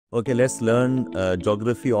Okay, let's learn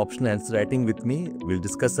geography option answer writing with me. We'll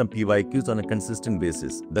discuss some PYQs on a consistent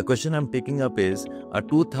basis. The question I'm taking up is a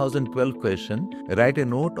 2012 question. Write a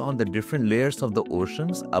note on the different layers of the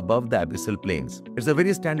oceans above the abyssal plains. It's a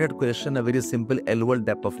very standard question, a very simple L-word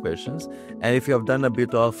depth of questions. And if you have done a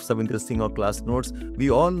bit of Shabbir Sir or class notes,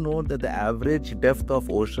 we all know that the average depth of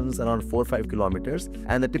oceans around 4 or 5 kilometers.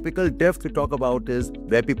 And the typical depth we talk about is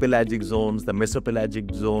the Epipelagic zones, the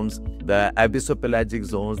Mesopelagic zones, the Abyssal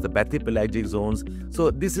zones, the Bathypelagic zones. So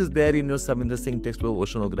this is there in your Shabbir Sir textbook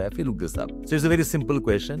oceanography. Look this up. So it's a very simple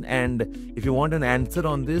question, and if you want an answer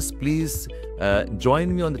on this, please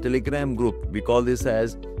join me on the Telegram group. We call this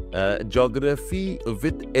as Geography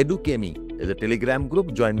with Edukemy. There's a Telegram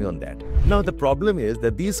group. Join me on that. Now the problem is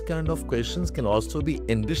that these kind of questions can also be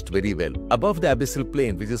enriched very well. Above the abyssal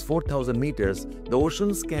plain, which is 4,000 meters, the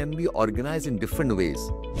oceans can be organized in different ways.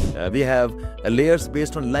 We have layers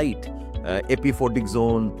based on light. Epiphagic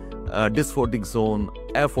zone, dysphagic zone,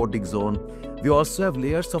 aphagic zone. We also have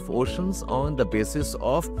layers of oceans on the basis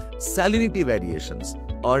of salinity variations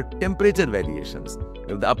or temperature variations.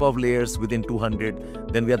 We have the above layers within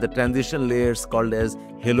 200. Then we have the transition layers called as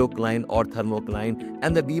Halocline or Thermocline,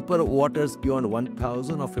 and the deeper waters beyond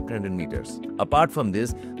 1,000 or 1,500 meters. Apart from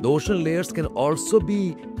this, the ocean layers can also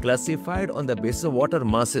be classified on the basis of water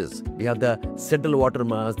masses. We have the settled water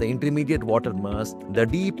mass, the intermediate water mass, the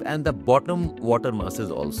deep and the bottom water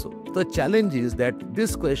masses also. The challenge is that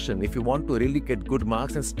this question, if you want to really get good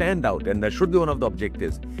marks and stand out, and that should be one of the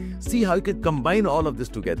objectives, see how you can combine all of this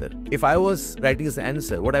together. If I was writing this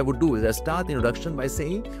answer, what I would do is I start the introduction by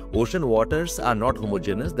saying ocean waters are not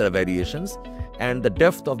homogeneous, there are variations, and the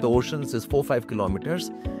depth of the oceans is 4 or 5 kilometers,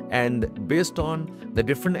 and based on the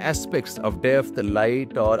different aspects of depth,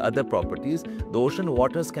 light or other properties, the ocean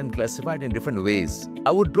waters can be classified in different ways.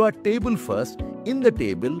 I would draw a table first. In the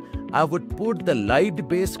table, I would put the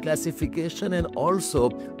light-based classification and also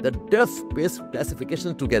the depth-based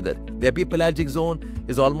classification together. The Epipelagic zone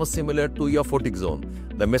is almost similar to your photic zone.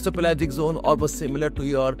 The Mesopelagic zone almost similar to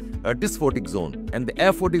your dysphagic zone. And the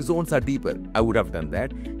aphagic zones are deeper. I would have done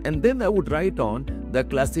that. And then I would write on the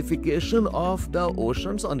classification of the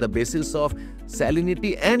oceans on the basis of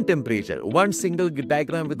salinity and temperature. One single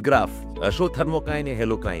diagram with graph. Show Thermocline and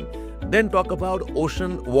Halocline. Then talk about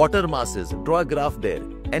ocean water masses. Draw a graph there.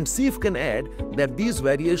 And see if you can add that these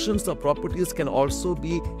variations of properties can also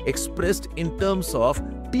be expressed in terms of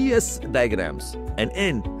TS diagrams. And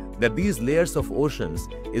end that these layers of oceans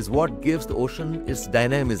is what gives the ocean its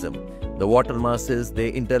dynamism. The water masses, they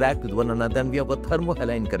interact with one another, and we have got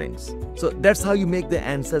thermohaline currents. So that's how you make the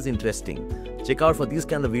answers interesting. Check out for these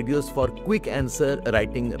kind of videos for quick answer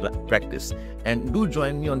writing practice. And do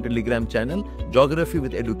join me on Telegram channel, Geography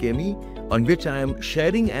with Edukemy, on which I am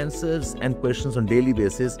sharing answers and questions on daily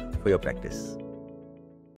basis for your practice.